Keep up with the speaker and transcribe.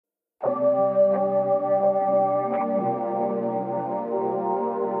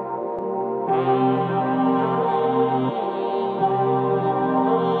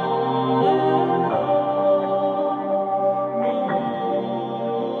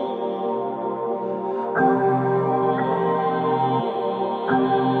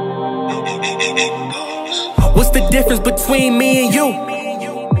What's the difference between me and you?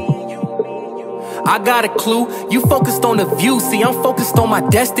 I got a clue, you focused on the view. See, I'm focused on my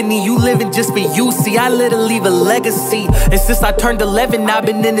destiny. You living just for you. See, I literally leave a legacy. And since I turned 11, I've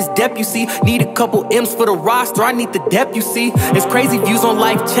been in this depth, you see. Need a couple M's for the roster, I need the depth, you see. It's crazy views on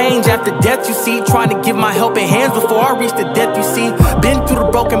life change after death, you see. Trying to give my helping hands before I reach the death, you see. Been through the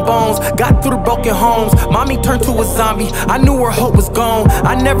broken bones, got through the broken homes. Mommy turned to a zombie, I knew her hope was gone.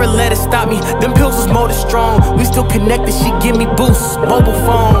 I never let it stop me, them pills was more than strong. We still connected, she give me boosts, mobile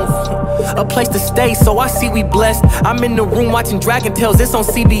phones. A place to stay, so I see we blessed. I'm in the room watching Dragon Tales, it's on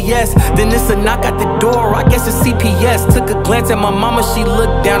CBS. Then it's a knock at the door, I guess it's CPS. Took a glance at my mama, she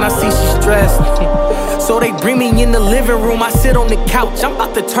looked down, I see she stressed. So they bring me in the living room, I sit on the couch, I'm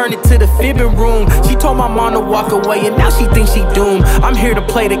about to turn it to the fibbing room. She told my mom to walk away and now she thinks she doomed. I'm here to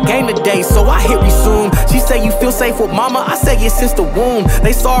play the game today, so I hit resume. She say, you feel safe with mama? I say, yeah, since the womb.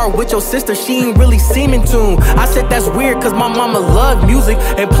 They saw her with your sister, she ain't really seem in tune. I said, that's weird, cause my mama love music.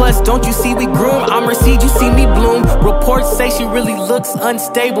 And plus, don't you see we groom? I'm her seed, you see me bloom. Reports say she really looks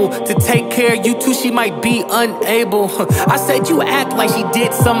unstable. To take care of you too, she might be unable. I said, you act like she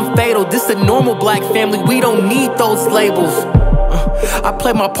did something fatal. This a normal black family, we don't need those labels. I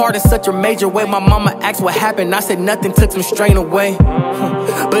played my part in such a major way. My mama asked what happened, I said nothing, took some strain away.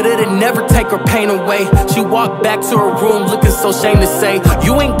 But it'd never take her pain away. She walked back to her room looking so ashamed to say,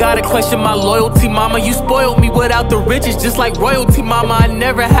 you ain't gotta question my loyalty, mama. You spoiled me without the riches, just like royalty, mama. I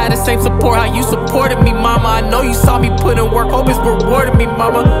never had the same support how you supported me, mama. I know you saw me put in work, hope it's rewarded me,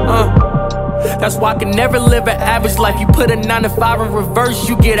 mama. That's why I can never live an average life. You put a 9 to 5 in reverse,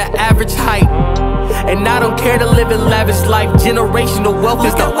 you get an average height. And I don't care to live a lavish life. Generational wealth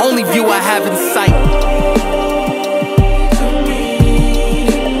is the only view I have in sight.